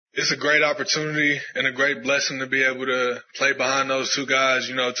It's a great opportunity and a great blessing to be able to play behind those two guys,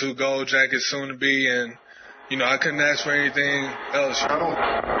 you know, two gold jackets soon to be. And, you know, I couldn't ask for anything else. I don't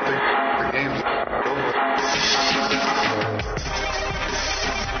think the game's over.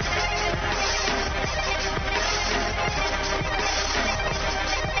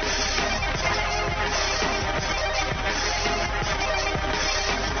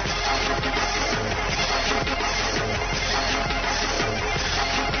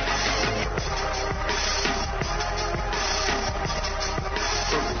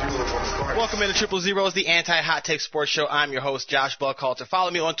 Welcome into Triple Zeros, the anti-hot take sports show. I'm your host, Josh Buckhalter.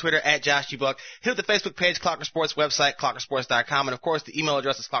 Follow me on Twitter at JoshGBuck. Hit up the Facebook page, Clocker Sports website, clockersports.com. And, of course, the email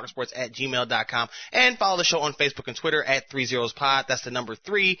address is clockersports@gmail.com. And follow the show on Facebook and Twitter at 30spod. That's the number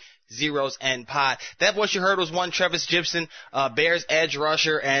 30 and pod. That voice you heard was one Trevis Gibson, Bears edge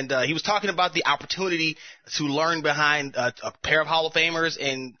rusher. And he was talking about the opportunity to learn behind a pair of Hall of Famers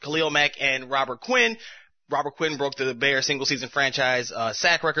in Khalil Mack and Robert Quinn. Robert Quinn broke the Bears single-season franchise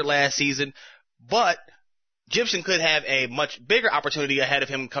sack record last season, but Gibson could have a much bigger opportunity ahead of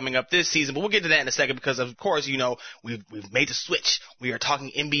him coming up this season. But we'll get to that in a second because, of course, you know, we've made the switch. We are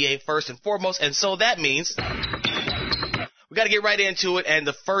talking NBA first and foremost, and so that means we got to get right into it. And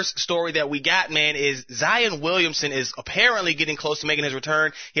the first story that we got, man, is Zion Williamson is apparently getting close to making his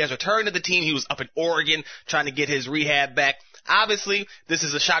return. He has returned to the team. He was up in Oregon trying to get his rehab back. Obviously, this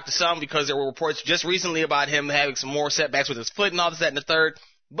is a shock to some because there were reports just recently about him having some more setbacks with his foot and all this, that, and the third.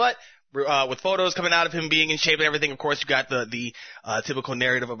 But with photos coming out of him being in shape and everything, of course, you got the typical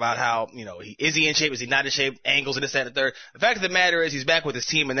narrative about how, you know, is he in shape, is he not in shape, angles and this, that, and the third. The fact of the matter is he's back with his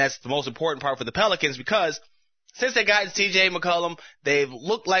team, and that's the most important part for the Pelicans because since they got C.J. McCollum, they've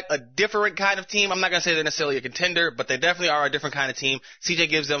looked like a different kind of team. I'm not going to say they're necessarily a contender, but they definitely are a different kind of team. C.J.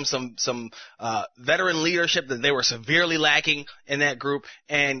 gives them some veteran leadership that they were severely lacking in that group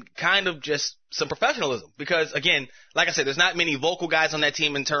and kind of just some professionalism. Because, again, like I said, there's not many vocal guys on that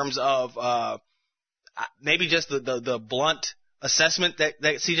team in terms of maybe just the blunt assessment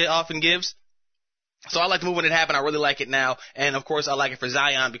that C.J. often gives. So I like the move when it happened. I really like it now. And, of course, I like it for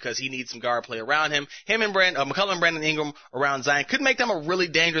Zion because he needs some guard play around him. Him and McCollum and Brandon Ingram around Zion could make them a really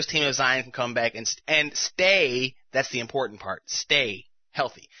dangerous team if Zion can come back and stay. That's the important part. Stay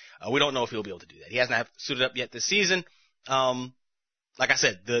healthy. We don't know if he'll be able to do that. He hasn't suited up yet this season. Like I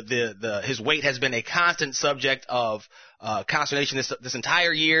said, his weight has been a constant subject of consternation this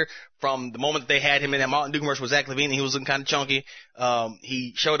entire year. From the moment that they had him in that Mountain Dew commercial with Zach LaVine, and he was looking kind of chunky.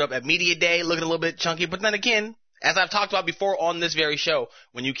 He showed up at media day looking a little bit chunky. But then again, as I've talked about before on this very show,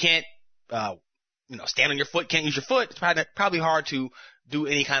 when you can't, stand on your foot, can't use your foot, it's probably hard to do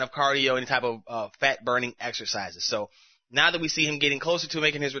any kind of cardio, any type of fat burning exercises. So now that we see him getting closer to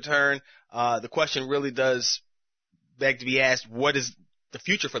making his return, the question really does beg to be asked: what is the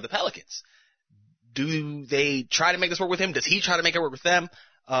future for the Pelicans? Do they try to make this work with him? Does he try to make it work with them?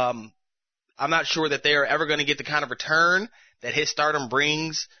 I'm not sure that they are ever going to get the kind of return that his stardom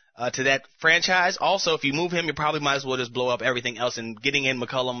brings to that franchise. Also, if you move him, you probably might as well just blow up everything else, and getting in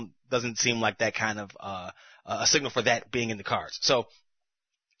McCollum doesn't seem like that kind of a signal for that being in the cards. So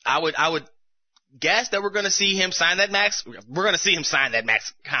I would guess that we're going to see him sign that max. We're going to see him sign that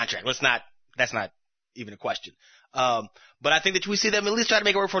max contract. That's not even a question. But I think that we see them at least try to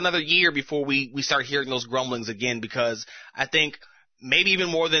make it work for another year before we start hearing those grumblings again, because I think maybe even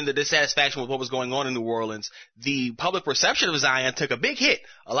more than the dissatisfaction with what was going on in New Orleans, the public perception of Zion took a big hit.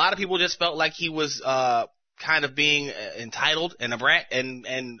 A lot of people just felt like he was kind of being entitled and a brat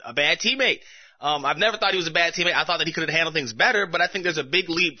and a bad teammate. I've never thought he was a bad teammate. I thought that he could have handled things better, but I think there's a big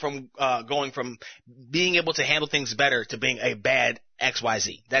leap from going from being able to handle things better to being a bad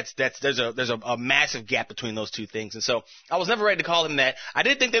XYZ. There's a massive gap between those two things. And so I was never ready to call him that. I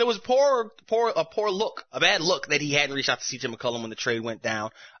did think that it was a bad look that he hadn't reached out to C.J. McCollum when the trade went down.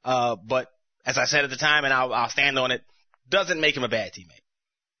 But as I said at the time, and I'll stand on it, doesn't make him a bad teammate.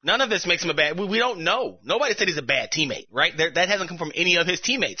 None of this makes him a bad. We don't know. Nobody said he's a bad teammate, right? That hasn't come from any of his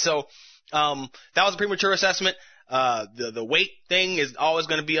teammates. So that was a premature assessment. The weight thing is always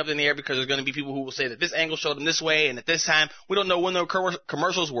going to be up in the air because there's going to be people who will say that this angle showed him this way and at this time. We don't know when the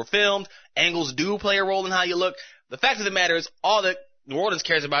commercials were filmed. Angles do play a role in how you look. The fact of the matter is all that New Orleans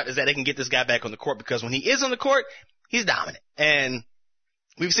cares about is that they can get this guy back on the court, because when he is on the court, he's dominant. And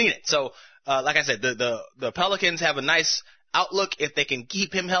we've seen it. So, like I said, the Pelicans have a nice outlook if they can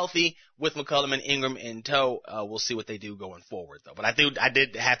keep him healthy with McCollum and Ingram in tow. We'll see what they do going forward, though. But I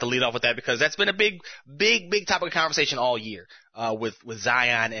did have to lead off with that because that's been a big topic of conversation all year with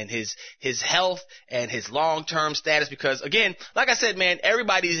Zion and his health and his long-term status. Because again, like I said, man,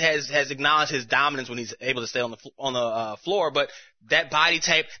 everybody has acknowledged his dominance when he's able to stay on the floor, but that body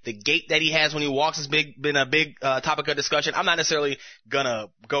type, the gait that he has when he walks has been a big topic of discussion. I'm not necessarily gonna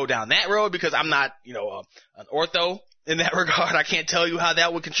go down that road because I'm not, an ortho in that regard. I can't tell you how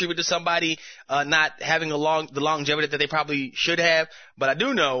that would contribute to somebody not having the longevity that they probably should have. But I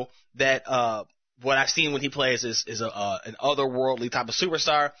do know that what I've seen when he plays is an otherworldly type of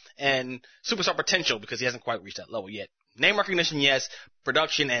superstar and superstar potential because he hasn't quite reached that level yet. Name recognition, yes.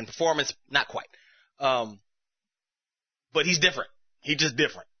 Production and performance, not quite. But he's different. He's just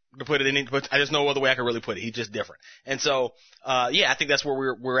different. To put it in, but there's no other way I can really put it. He's just different. And so, I think that's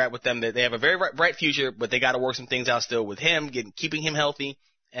where we're at with them. They have a very bright future, but they got to work some things out still with him, keeping him healthy.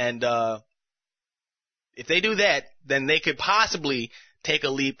 And if they do that, then they could possibly take a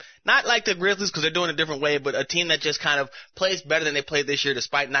leap. Not like the Grizzlies because they're doing it a different way, but a team that just kind of plays better than they played this year,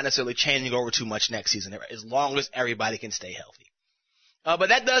 despite not necessarily changing over too much next season, as long as everybody can stay healthy. But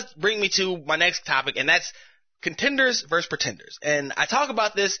that does bring me to my next topic, and that's contenders versus pretenders. And I talk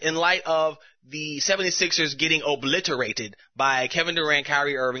about this in light of the 76ers getting obliterated by Kevin Durant,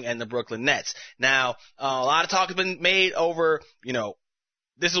 Kyrie Irving, and the Brooklyn Nets. Now, a lot of talk has been made over,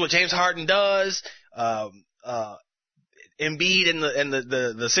 this is what James Harden does. Embiid and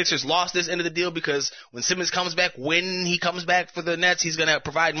the Sixers lost this end of the deal because when Simmons comes back, when he comes back for the Nets, he's going to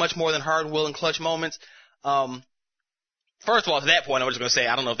provide much more than Harden will in clutch moments. First of all, to that point, I was just going to say,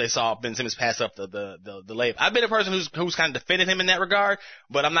 I don't know if they saw Ben Simmons pass up the layup. I've been a person who's kind of defended him in that regard,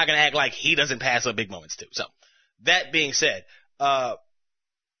 but I'm not going to act like he doesn't pass up big moments too. So, that being said,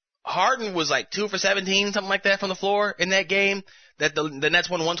 Harden was like 2 for 17, something like that from the floor in that game that the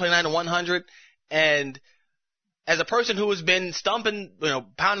Nets won 129-100. And as a person who has been stumping,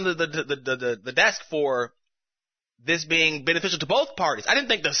 pounding the desk for this being beneficial to both parties. I didn't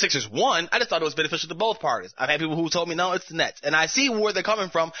think the Sixers won. I just thought it was beneficial to both parties. I've had people who told me, no, it's the Nets. And I see where they're coming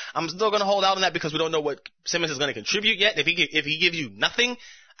from. I'm still going to hold out on that because we don't know what Simmons is going to contribute yet. If he gives you nothing,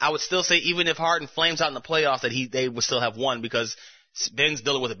 I would still say even if Harden flames out in the playoffs that they would still have won because Ben's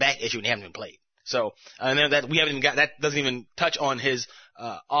dealing with a back issue and they haven't even played. So, and then that doesn't even touch on his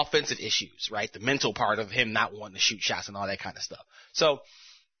offensive issues, right? The mental part of him not wanting to shoot shots and all that kind of stuff. So,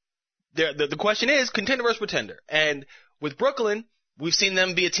 the question is contender versus pretender. And with Brooklyn, we've seen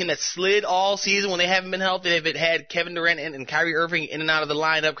them be a team that slid all season when they haven't been healthy. They've had Kevin Durant and Kyrie Irving in and out of the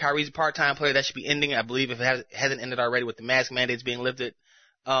lineup. Kyrie's a part-time player. That should be ending, I believe, if it hasn't ended already with the mask mandates being lifted.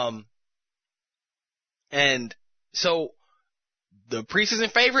 And so the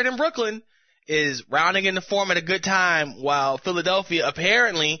preseason favorite in Brooklyn is rounding into form at a good time, while Philadelphia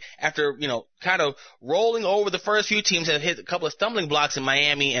apparently, after, kind of rolling over the first few teams, have hit a couple of stumbling blocks in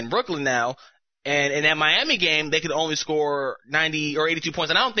Miami and Brooklyn now. And in that Miami game, they could only score 90 or 82 points.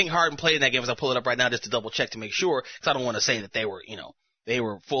 And I don't think Harden played in that game, as I'll pull it up right now just to double check to make sure, because I don't want to say that they were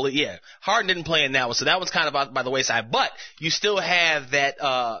fully, Harden didn't play in that one, so that one's kind of out by the wayside. But you still have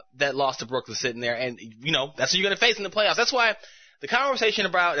that loss to Brooklyn sitting there, and, that's what you're going to face in the playoffs. That's why the conversation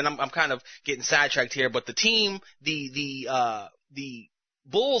about, and I'm kind of getting sidetracked here, but the team, the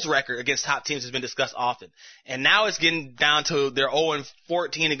Bulls record against top teams has been discussed often. And now it's getting down to their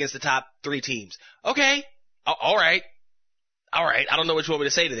 0-14 against the top 3 teams. Okay. All right. I don't know what you want me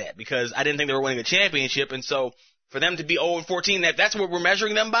to say to that because I didn't think they were winning a championship. And so for them to be 0-14, that's what we're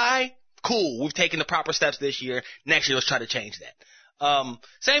measuring them by. Cool. We've taken the proper steps this year. Next year, let's try to change that.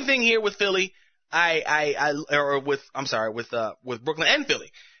 Same thing here with Philly. With Brooklyn and Philly.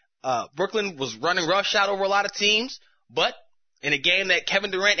 Brooklyn was running roughshod over a lot of teams, but in a game that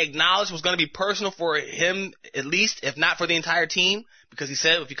Kevin Durant acknowledged was going to be personal for him, at least, if not for the entire team, because he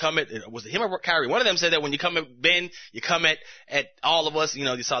said if you come was it him or Kyrie? One of them said that when you come at Ben, you come at all of us.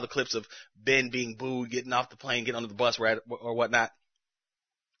 You saw the clips of Ben being booed, getting off the plane, getting under the bus, or whatnot.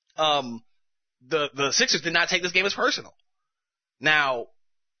 The Sixers did not take this game as personal. Now,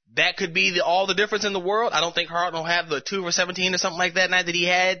 that could be all the difference in the world. I don't think Harden will have the 2 for 17 or something like that night that he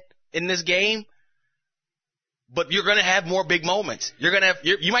had in this game. But you're going to have more big moments.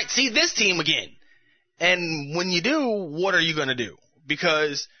 You might see this team again. And when you do, what are you going to do?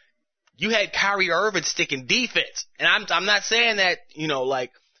 Because you had Kyrie Irving sticking defense. And I'm not saying that,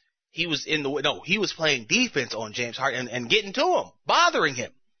 he was he was playing defense on James Harden and getting to him, bothering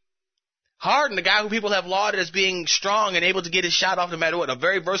him. Harden, the guy who people have lauded as being strong and able to get his shot off no matter what, a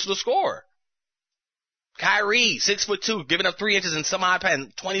very versatile scorer. Kyrie, 6'2", giving up 3 inches and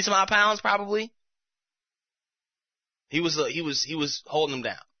 20 some odd pounds probably. He was holding them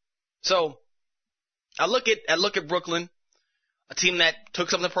down. So I look at Brooklyn, a team that took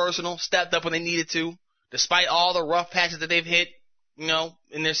something personal, stepped up when they needed to, despite all the rough patches that they've hit,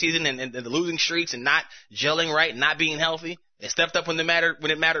 in their season and the losing streaks and not gelling right and not being healthy. They stepped up when it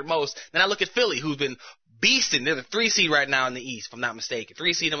mattered most. Then I look at Philly, who's been beasting. They're the 3 seed right now in the East, if I'm not mistaken.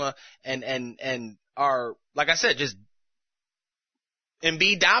 3 seed and are, like I said, just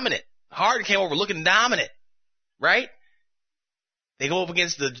Embiid dominant. Harden came over looking dominant, right? They go up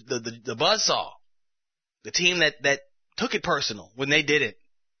against the buzzsaw, the team that took it personal when they did it.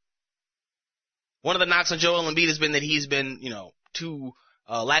 One of the knocks on Joel Embiid has been that he's been, too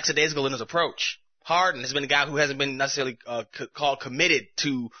lackadaisical in his approach. Harden has been a guy who hasn't been necessarily called committed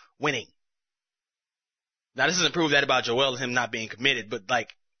to winning. Now, this doesn't prove that about Joel and him not being committed, but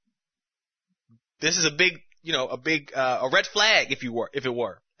this is a big, a red flag, if it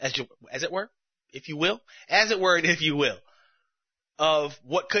were, as it were, if you will, of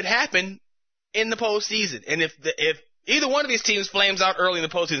what could happen in the postseason. And if either one of these teams flames out early in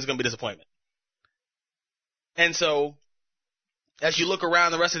the postseason, it's going to be disappointment. And so, as you look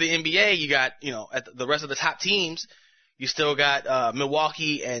around the rest of the NBA, you got, at the rest of the top teams, you still got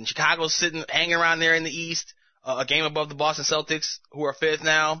Milwaukee and Chicago hanging around there in the East, a game above the Boston Celtics, who are 5th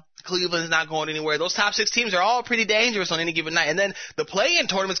now. Cleveland's not going anywhere. Those top 6 teams are all pretty dangerous on any given night. And then the play-in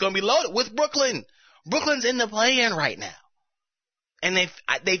tournament's going to be loaded with Brooklyn. Brooklyn's in the play-in right now. And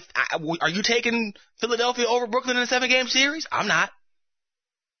are you taking Philadelphia over Brooklyn in a 7-game series? I'm not.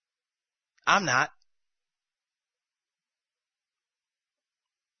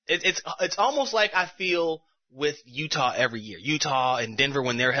 It's almost like I feel with Utah every year. Utah and Denver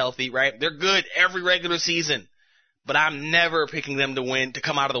when they're healthy, right? They're good every regular season, but I'm never picking them to win, to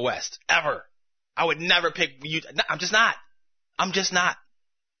come out of the West. Ever. I would never pick Utah. I'm just not.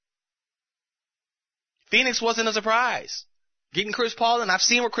 Phoenix wasn't a surprise. Getting Chris Paul, and I've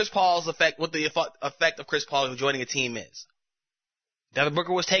seen what the effect of Chris Paul joining a team is. Devin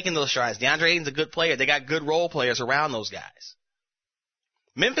Booker was taking those strides. DeAndre Ayton's a good player. They got good role players around those guys.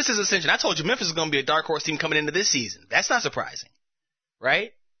 Memphis is ascension. I told you Memphis is going to be a dark horse team coming into this season. That's not surprising,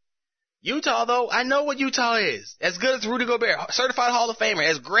 right? Utah, though, I know what Utah is. As good as Rudy Gobert, certified Hall of Famer,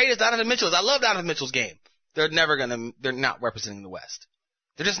 as great as Donovan Mitchell is. I love Donovan Mitchell's game. They're not representing the West.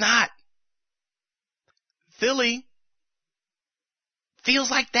 They're just not. Philly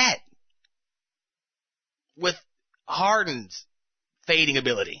feels like that with Harden's fading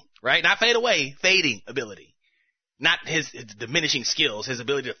ability, right? Not fade away, fading ability. Not his diminishing skills, his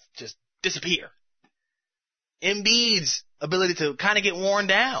ability to just disappear. Embiid's ability to kind of get worn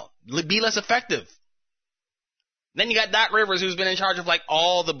down, be less effective. Then you got Doc Rivers, who's been in charge of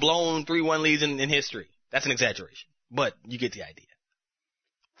all the blown 3-1 leads in history. That's an exaggeration, but you get the idea.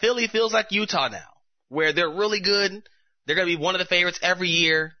 Philly feels like Utah now, where they're really good. They're going to be one of the favorites every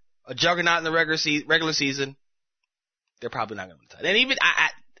year, a juggernaut in the regular season. They're probably not going to win the title. And even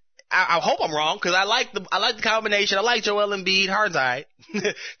I hope I'm wrong, because I like the combination. I like Joel Embiid. Harden's all right.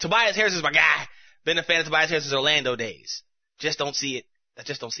 Tobias Harris is my guy. Been a fan of Tobias Harris since Orlando days. Just don't see it. I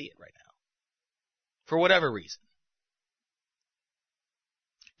just don't see it right now. For whatever reason.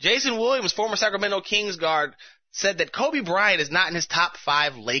 Jason Williams, former Sacramento Kings guard, said that Kobe Bryant is not in his top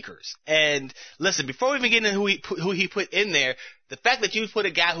 5 Lakers. And listen, before we even get into who he put in there, the fact that you put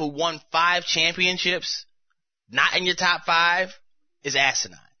a guy who won 5 championships not in your top 5 is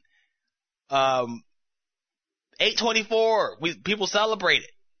asinine. 824. People celebrate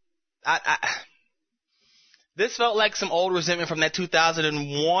it. This felt like some old resentment from that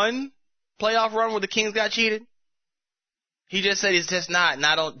 2001 playoff run where the Kings got cheated. He just said it's just not. And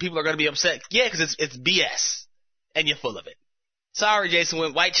people are going to be upset. Yeah, because it's BS. And you're full of it. Sorry, Jason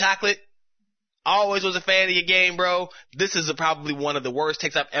Wynn. White chocolate. Always was a fan of your game, bro. This is probably one of the worst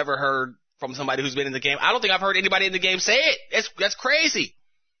takes I've ever heard from somebody who's been in the game. I don't think I've heard anybody in the game say it. That's crazy.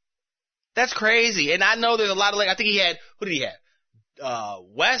 That's crazy. And I know there's a lot of, I think he had, who did he have?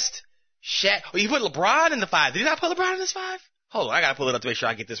 West, Shaq. Oh, he put LeBron in the 5. Did he not put LeBron in his 5? Hold on, I gotta pull it up to make sure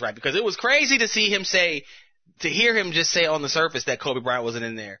I get this right, because it was crazy to hear him just say on the surface that Kobe Bryant wasn't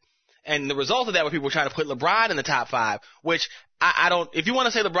in there. And the result of that was people were trying to put LeBron in the top 5, which I don't, if you want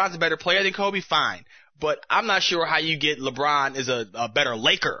to say LeBron's a better player than Kobe, fine. But I'm not sure how you get LeBron is a better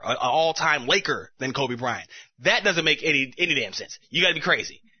Laker, an all-time Laker than Kobe Bryant. That doesn't make any damn sense. You gotta be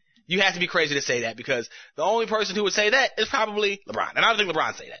crazy. You have to be crazy to say that, because the only person who would say that is probably LeBron. And I don't think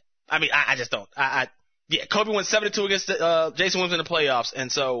LeBron say that. I mean, I just don't. Yeah, Kobe went 7-2 against Jason Williams in the playoffs.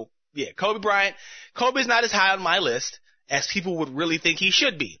 And so, yeah, Kobe Bryant. Kobe's not as high on my list as people would really think he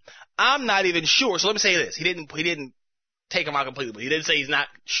should be. I'm not even sure. So let me say this. He didn't take him out completely, but he didn't say he's not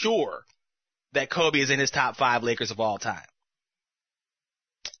sure that Kobe is in his top 5 Lakers of all time.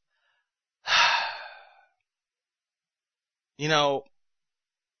 You know,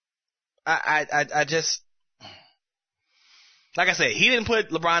 I just, like I said, he didn't put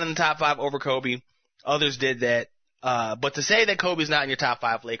LeBron in the top 5 over Kobe. Others did that. But to say that Kobe's not in your top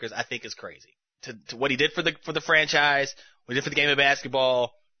 5 Lakers, I think is crazy. to what he did for the franchise, what he did for the game of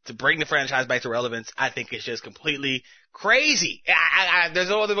basketball, to bring the franchise back to relevance, I think it's just completely crazy. There's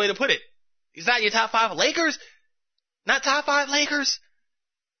no other way to put it. He's not your top 5 Lakers? Not top 5 Lakers?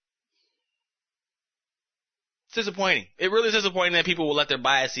 It's disappointing. It really is disappointing that people will let their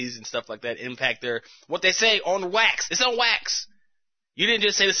biases and stuff like that impact what they say on wax. It's on wax. You didn't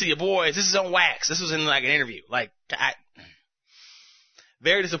just say this to your boys. This is on wax. This was in like an interview.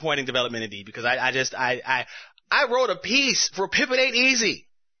 Very disappointing development indeed, because I wrote a piece for Pippen Ain't Easy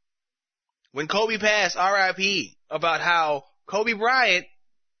when Kobe passed, R.I.P., about how Kobe Bryant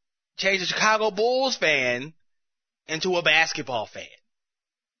changed a Chicago Bulls fan into a basketball fan.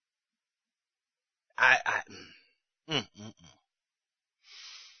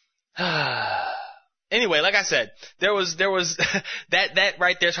 Anyway, like I said, there was that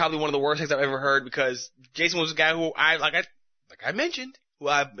right there is probably one of the worst things I've ever heard, because Jason was a guy who I mentioned, who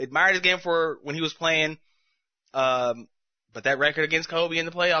I admired his game for when he was playing. But that record against Kobe in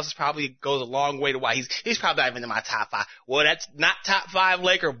the playoffs probably goes a long way to why he's probably not even in my top 5. Well, that's not top 5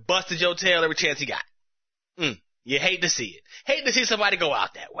 Laker, busted your tail every chance he got. You hate to see it. Hate to see somebody go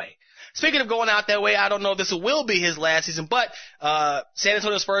out that way. Speaking of going out that way, I don't know if this will be his last season, but San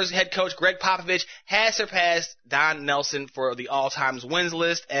Antonio Spurs head coach Greg Popovich has surpassed Don Nelson for the all-time wins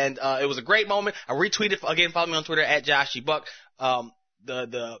list, and it was a great moment. I retweeted, again, follow me on Twitter at JoshGBuck,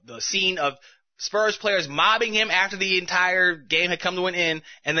 the scene of Spurs players mobbing him after the entire game had come to an end,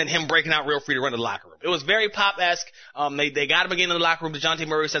 and then him breaking out real free to run to the locker room. It was very Pop-esque. They got him again in the locker room. DeJounte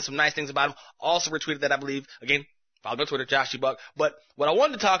Murray said some nice things about him. Also retweeted that, I believe. Again, follow me on Twitter, JoshGBuck. But what I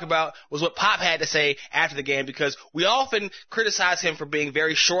wanted to talk about was what Pop had to say after the game, because we often criticize him for being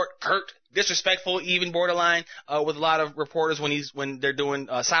very short, curt, disrespectful, even borderline, with a lot of reporters when they're doing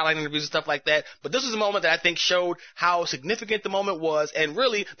sideline interviews and stuff like that. But this was a moment that I think showed how significant the moment was, and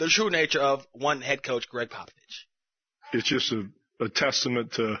really the true nature of one head coach, Greg Popovich. It's just a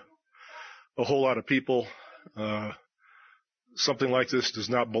testament to a whole lot of people. Something like this does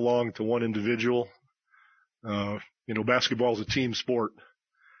not belong to one individual. Basketball is a team sport,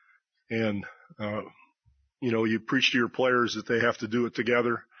 and you preach to your players that they have to do it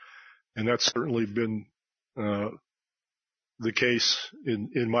together. And that's certainly been the case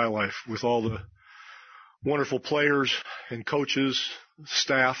in my life, with all the wonderful players and coaches,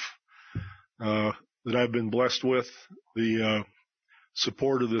 staff that I've been blessed with, the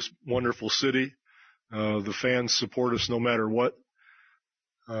support of this wonderful city. The fans support us no matter what.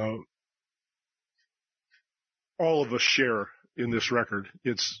 All of us share in this record.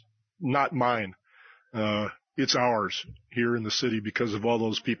 It's not mine. It's ours here in the city because of all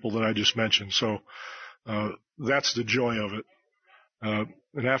those people that I just mentioned. So that's the joy of it.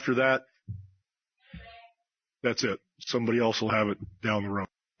 And after that, that's it. Somebody else will have it down the road.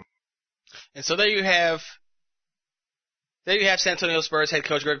 And so there you have San Antonio Spurs head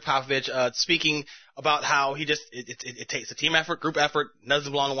coach Greg Popovich speaking about how it takes a team effort, group effort,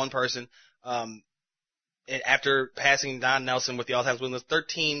 doesn't belong to one person. After passing Don Nelson with the all-time win list,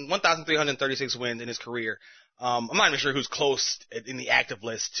 1,336 wins in his career. I'm not even sure who's close in the active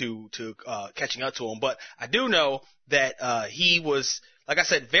list to catching up to him, but I do know that he was, like I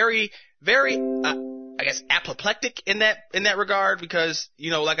said, very, very, apoplectic in that regard, because,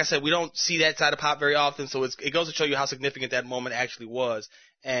 like I said, we don't see that side of Pop very often, so it goes to show you how significant that moment actually was.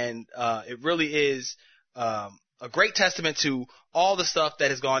 And it really is a great testament to all the stuff that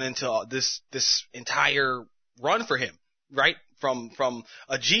has gone into this entire run for him, right? From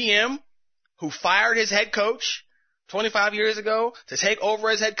a GM who fired his head coach 25 years ago to take over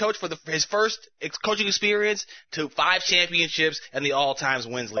as head coach for his first coaching experience, to 5 championships and the all-time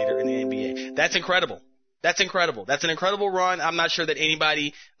wins leader in the NBA. That's incredible. That's incredible. That's an incredible run. I'm not sure that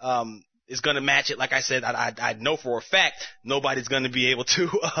anybody is going to match it. Like I said, I know for a fact nobody's going to be able to.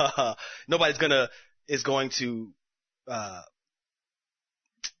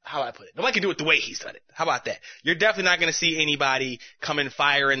 How do I put it? Nobody can do it the way he's done it. How about that? You're definitely not going to see anybody come and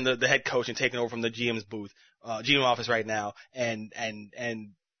firing the head coach and taking over from the GM's booth, GM office right now, and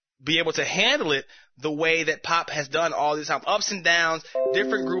be able to handle it the way that Pop has done all this time. Ups and downs,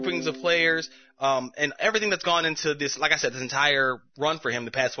 different groupings of players, and everything that's gone into this, like I said, this entire run for him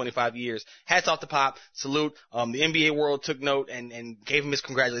the past 25 years. Hats off to Pop. Salute. The NBA world took note and gave him his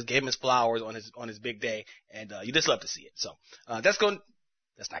congratulations, gave him his flowers on his big day, and you just love to see it. So that's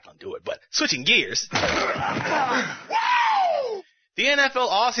not going to do it, but switching gears. The NFL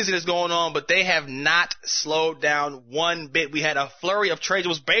offseason is going on, but they have not slowed down one bit. We had a flurry of trades. It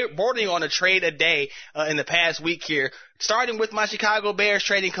was bordering on a trade a day in the past week here, starting with my Chicago Bears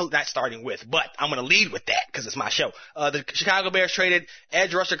trading, not starting with, but I'm going to lead with that because it's my show. The Chicago Bears traded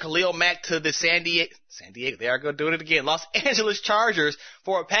edge rusher Khalil Mack to the San Diego, they are going to do it again, Los Angeles Chargers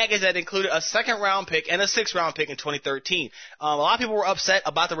for a package that included a 2nd-round pick and a 6th-round pick in 2013. A lot of people were upset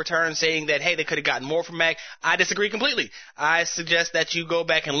about the return, saying that, hey, they could have gotten more from Mack. I disagree completely. I suggest that you go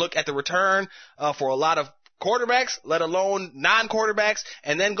back and look at the return for a lot of quarterbacks, let alone non-quarterbacks,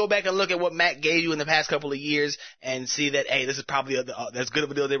 and then go back and look at what Mack gave you in the past couple of years and see that, hey, this is probably as good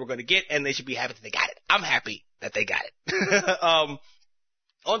of a deal they were going to get, and they should be happy that they got it. I'm happy that they got it.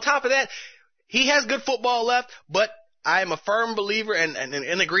 On top of that, he has good football left, but I am a firm believer and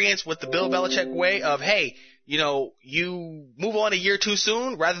in agreement with the Bill Belichick way of, hey, you move on a year too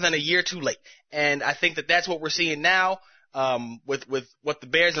soon rather than a year too late. And I think that that's what we're seeing now with what the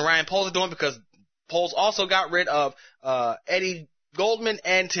Bears and Ryan Poles are doing, because Poles also got rid of Eddie Goldman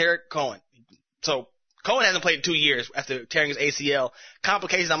and Tarek Cohen. So Cohen hasn't played in 2 years after tearing his ACL.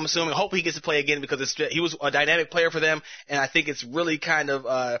 Complications, I'm assuming. Hopefully he gets to play again because he was a dynamic player for them, and I think it's really kind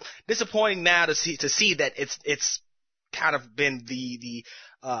of disappointing now to see that it's kind of been the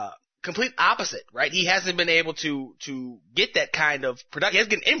complete opposite, right? He hasn't been able to get that kind of production. He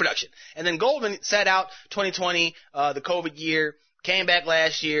hasn't getting in production. And then Goldman sat out 2020, the COVID year, came back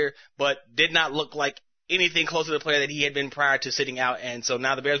last year, but did not look like anything close to the player that he had been prior to sitting out. And so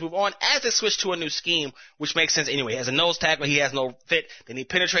now the Bears move on as they switch to a new scheme, which makes sense anyway. As a nose tackle, he has no fit. They need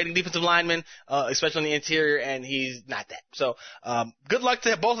penetrating defensive linemen, especially on the interior, and he's not that. So, good luck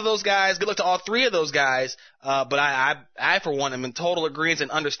to both of those guys. Good luck to all 3 of those guys. But I for one, am in total agreement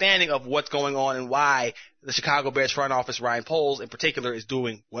and understanding of what's going on and why the Chicago Bears front office, Ryan Poles in particular, is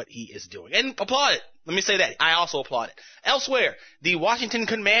doing what he is doing. And applaud it. Let me say that. I also applaud it. Elsewhere, the Washington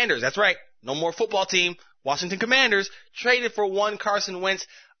Commanders, that's right, no more football team, Washington Commanders, traded for one Carson Wentz.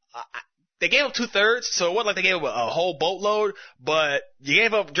 They gave up 2/3, so it wasn't like they gave up a whole boatload, but you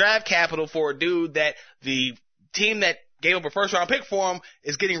gave up draft capital for a dude that the team that gave up a 1st-round pick for him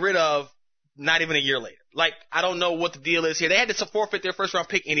is getting rid of not even a year later. Like, I don't know what the deal is here. They had to forfeit their 1st-round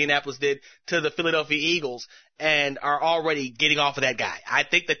pick, Indianapolis did, to the Philadelphia Eagles, and are already getting off of that guy. I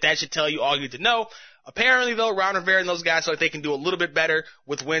think that should tell you all you need to know. Apparently, though, Ron Rivera and those guys, so they can do a little bit better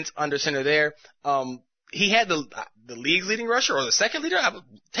with Wentz under center there. He had the league's leading rusher, or the second leader.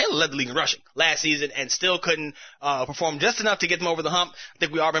 Taylor led the league in rushing last season and still couldn't perform just enough to get them over the hump. I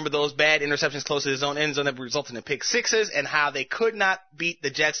think we all remember those bad interceptions close to his own end zone that resulted in pick sixes, and how they could not beat the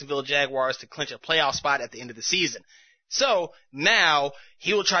Jacksonville Jaguars to clinch a playoff spot at the end of the season. So now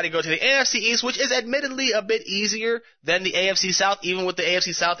he will try to go to the NFC East, which is admittedly a bit easier than the AFC South, even with the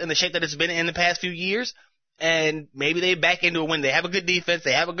AFC South in the shape that it's been in the past few years. And maybe they back into a win. They have a good defense.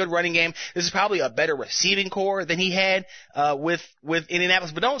 They have a good running game. This is probably a better receiving core than he had with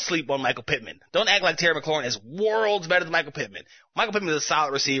Indianapolis. But don't sleep on Michael Pittman. Don't act like Terry McLaurin is worlds better than Michael Pittman. Michael Pittman is a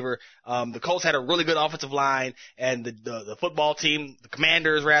solid receiver. The Colts had a really good offensive line, and the football team, the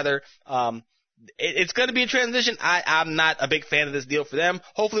Commanders rather, it's going to be a transition. I'm not a big fan of this deal for them.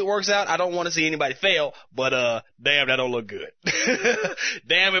 Hopefully it works out. I don't want to see anybody fail, but damn, that don't look good.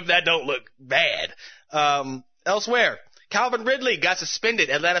 Damn if that don't look bad. Elsewhere, Calvin Ridley got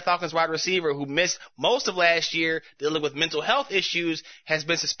suspended. Atlanta Falcons wide receiver who missed most of last year dealing with mental health issues has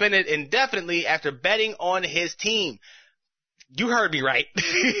been suspended indefinitely after betting on his team. You heard me right.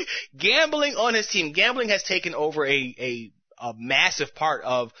 Gambling on his team. Gambling has taken over a massive part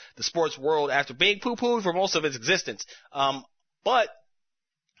of the sports world after being poo-pooed for most of its existence. But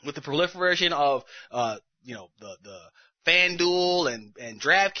with the proliferation of, the FanDuel and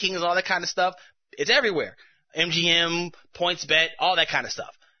DraftKings and all that kind of stuff, it's everywhere. MGM, PointsBet, all that kind of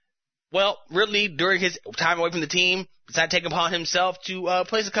stuff. Well, Ridley, during his time away from the team, decided to take upon himself to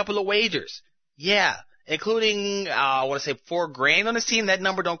place a couple of wagers. Yeah, including, I want to say $4,000 on his team. That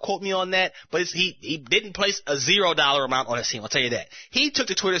number, don't quote me on that. But he didn't place a $0 amount on his team, I'll tell you that. He took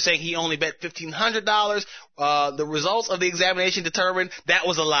to Twitter saying he only bet $1,500. The results of the examination determined that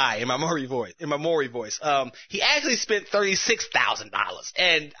was a lie in my Maury voice. He actually spent $36,000.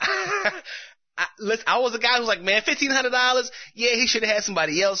 And I was a guy who was like, man, $1,500? Yeah, he should have had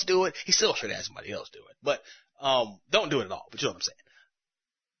somebody else do it. He still should have had somebody else do it. But don't do it at all. But you know what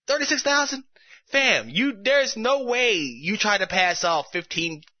I'm saying. $36,000? Fam, there's no way you try to pass off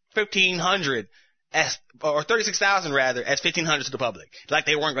 $1,500 or $36,000 rather, as $1,500 to the public. Like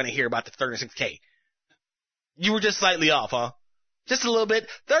they weren't going to hear about the $36K. You were just slightly off, huh? Just a little bit.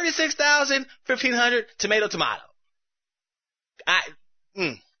 $36,000, $1,500, tomato.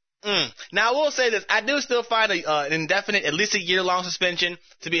 Now, I will say this. I do still find an indefinite, at least a year-long suspension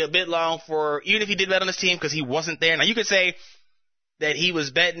to be a bit long for, even if he did bet on his team because he wasn't there. Now, you could say that he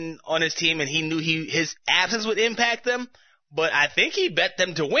was betting on his team and he knew his absence would impact them, but I think he bet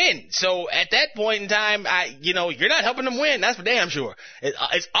them to win. So at that point in time, you're not helping them win. That's for damn sure.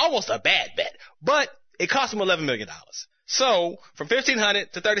 It's almost a bad bet, but it cost him $11 million. So from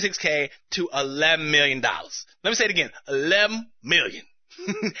 $1,500 to $36K to $11 million. Let me say it again. $11 million.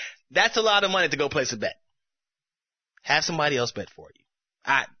 That's a lot of money to go place a bet. Have somebody else bet for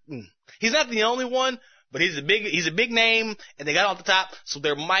you. He's not the only one, but he's a big name, and they got off the top, so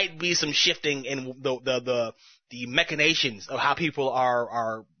there might be some shifting in the machinations of how people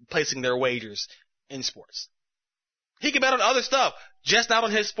are placing their wagers in sports. He can bet on other stuff, just not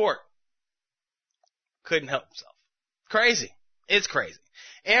on his sport. Couldn't help himself. Crazy. It's crazy.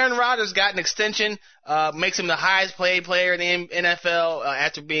 Aaron Rodgers got an extension, makes him the highest paid player in the NFL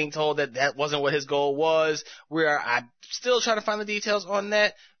after being told that wasn't what his goal was. I'm still trying to find the details on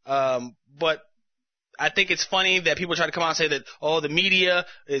that, but I think it's funny that people try to come out and say that, the media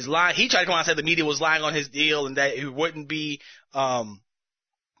is lying. He tried to come out and say the media was lying on his deal and that he wouldn't be,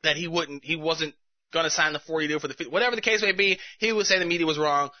 he wasn't going to sign the 40 deal for the 50. Whatever the case may be, he would say the media was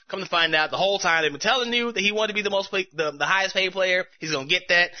wrong. Come to find out, the whole time they've been telling you that he wanted to be the highest paid player. He's going to get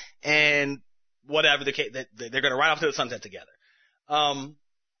that, and whatever the case, that they're going to ride off to the sunset together.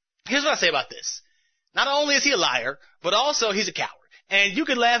 Here's what I say about this. Not only is he a liar, but also he's a coward. And you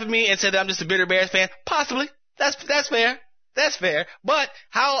could laugh at me and say that I'm just a bitter Bears fan. Possibly. That's fair. That's fair. But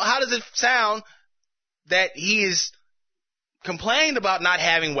how does it sound that he is complaining about not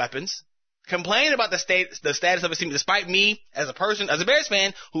having weapons, complaining about the status of his team, despite me as a Bears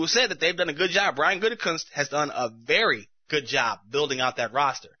fan who said that they've done a good job. Brian Gutekunst has done a very good job building out that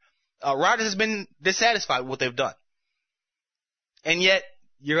roster. Rodgers has been dissatisfied with what they've done. And yet,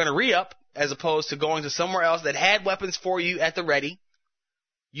 you're going to re-up as opposed to going to somewhere else that had weapons for you at the ready.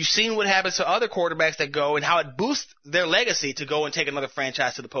 You've seen what happens to other quarterbacks that go and how it boosts their legacy to go and take another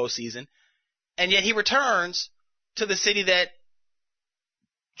franchise to the postseason. And yet he returns to the city that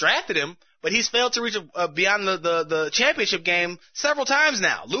drafted him, but he's failed to reach beyond the championship game several times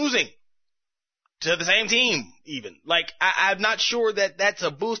now, losing to the same team even. Like, I'm not sure that that's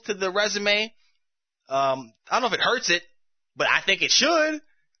a boost to the resume. I don't know if it hurts it, but I think it should,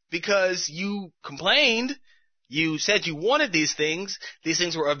 because you complained. You said you wanted these things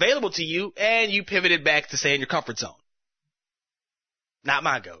were available to you, and you pivoted back to stay in your comfort zone. Not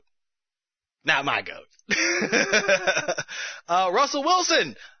my goat. Not my goat. Russell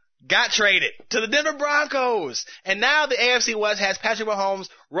Wilson got traded to the Denver Broncos, and now the AFC West has Patrick Mahomes,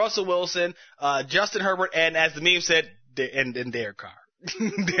 Russell Wilson, Justin Herbert, and as the meme said, and Derek Carr.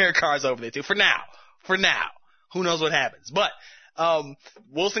 Derek Carr's over there too. For now. Who knows what happens. But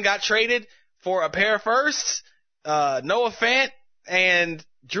Wilson got traded for a pair of firsts, Noah Fant and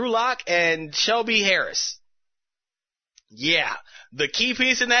Drew Lock and Shelby Harris. Yeah, the key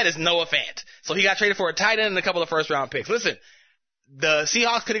piece in that is Noah Fant. So he got traded for a tight end and a couple of first-round picks. Listen, the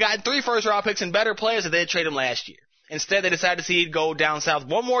Seahawks could have gotten 3 first-round picks and better players if they had traded him last year. Instead, they decided to see he'd go down south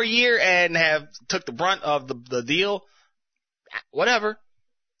one more year and took the brunt of the deal. Whatever.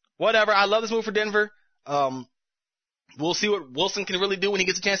 I love this move for Denver. We'll see what Wilson can really do when he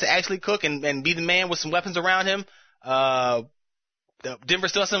gets a chance to actually cook and be the man with some weapons around him. Denver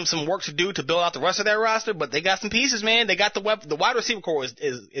still has some work to do to build out the rest of their roster, but they got some pieces, man. They got the wide receiver core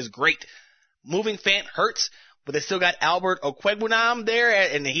is great. Moving Fant hurts, but they still got Albert Okwuegbunam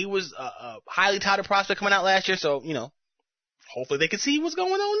there, and he was a highly touted prospect coming out last year, so, hopefully they can see what's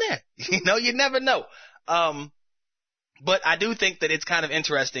going on there. You never know. But I do think that it's kind of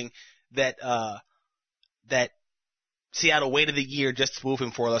interesting that Seattle waited a year just to move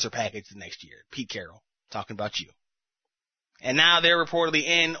him for a lesser package the next year. Pete Carroll, talking about you. And now they're reportedly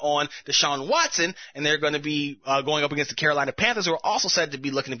in on Deshaun Watson, and they're going to be going up against the Carolina Panthers, who are also said to be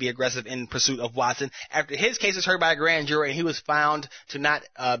looking to be aggressive in pursuit of Watson after his case was heard by a grand jury and he was found to not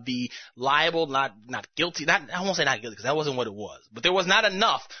be liable, not guilty. I won't say not guilty because that wasn't what it was, but there was not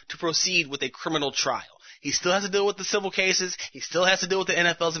enough to proceed with a criminal trial. He still has to deal with the civil cases. He still has to deal with the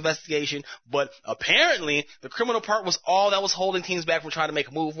NFL's investigation. But apparently, the criminal part was all that was holding teams back from trying to make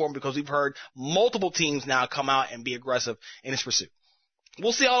a move for him, because we've heard multiple teams now come out and be aggressive in his pursuit.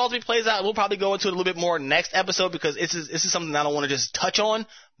 We'll see how it ultimately plays out. We'll probably go into it a little bit more next episode, because this is something I don't want to just touch on.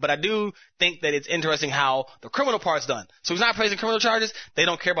 But I do think that it's interesting how the criminal part's done. So he's not facing criminal charges. They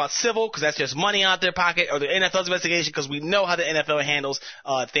don't care about civil because that's just money out their pocket, or the NFL's investigation, because we know how the NFL handles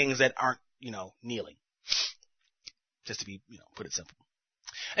things that aren't, kneeling. Just to be, put it simple.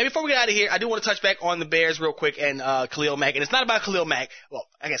 And before we get out of here, I do want to touch back on the Bears real quick and Khalil Mack. And it's not about Khalil Mack. Well,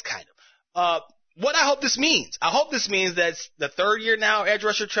 I guess kind of. What I hope this means. I hope this means that the third year now, edge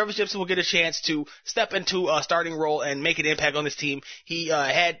rusher Trevor Gibson will get a chance to step into a starting role and make an impact on this team. He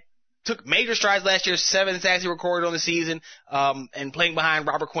took major strides last year, 7 sacks he recorded on the season, and playing behind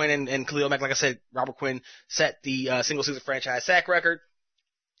Robert Quinn and Khalil Mack. Like I said, Robert Quinn set the single-season franchise sack record.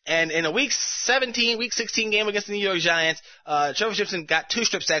 And in a week 16 game against the New York Giants, Trevor Gibson got 2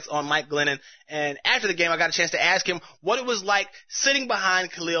 strip sacks on Mike Glennon. And after the game, I got a chance to ask him what it was like sitting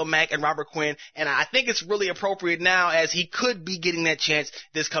behind Khalil Mack and Robert Quinn. And I think it's really appropriate now as he could be getting that chance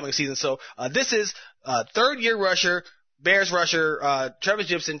this coming season. So, this is, third-year rusher, Bears rusher, Trevor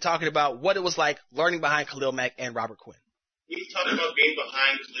Gibson talking about what it was like learning behind Khalil Mack and Robert Quinn. You talking about being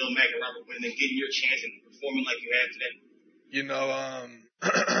behind Khalil Mack and Robert Quinn and getting your chance and performing like you have today? You know,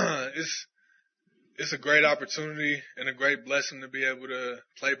 it's a great opportunity and a great blessing to be able to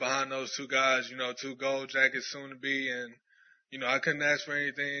play behind those 2 guys, you know, 2 gold jackets soon to be. And, you know, I couldn't ask for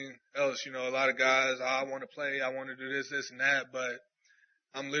anything else. You know, a lot of guys, I want to play, I want to do this and that, but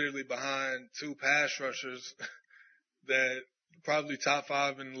I'm literally behind 2 pass rushers that probably top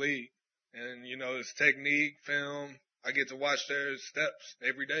 5 in the league. And, you know, it's technique, film. I get to watch their steps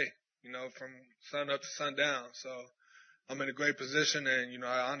every day, you know, from sun up to sundown. So I'm in a great position, and, you know,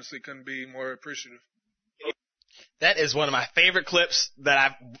 I honestly couldn't be more appreciative. That is one of my favorite clips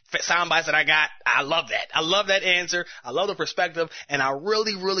sound bites that I got. I love that. I love that answer. I love the perspective, and I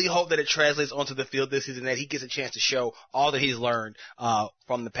really, really hope that it translates onto the field this season, that he gets a chance to show all that he's learned,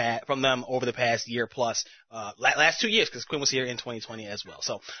 from them over the past year plus, last 2 years, because Quinn was here in 2020 as well.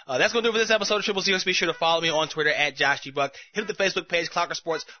 So, that's going to do it for this episode of Triple Zero. Be sure to follow me on Twitter at Josh G. Buck. Hit the Facebook page, Clocker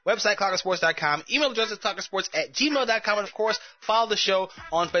Sports, website, clockersports.com, email address is clockersports@gmail.com, and of course, follow the show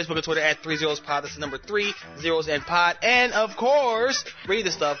on Facebook and Twitter at 30spod. That's the number 3 zeros and pod. And of course, read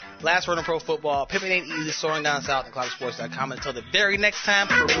the stuff. Last word on pro football. Pimping ain't easy. Soaring down south at clockersports.com. Until the very next time.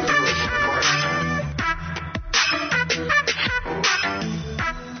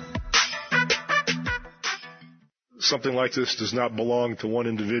 Something like this does not belong to one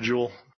individual.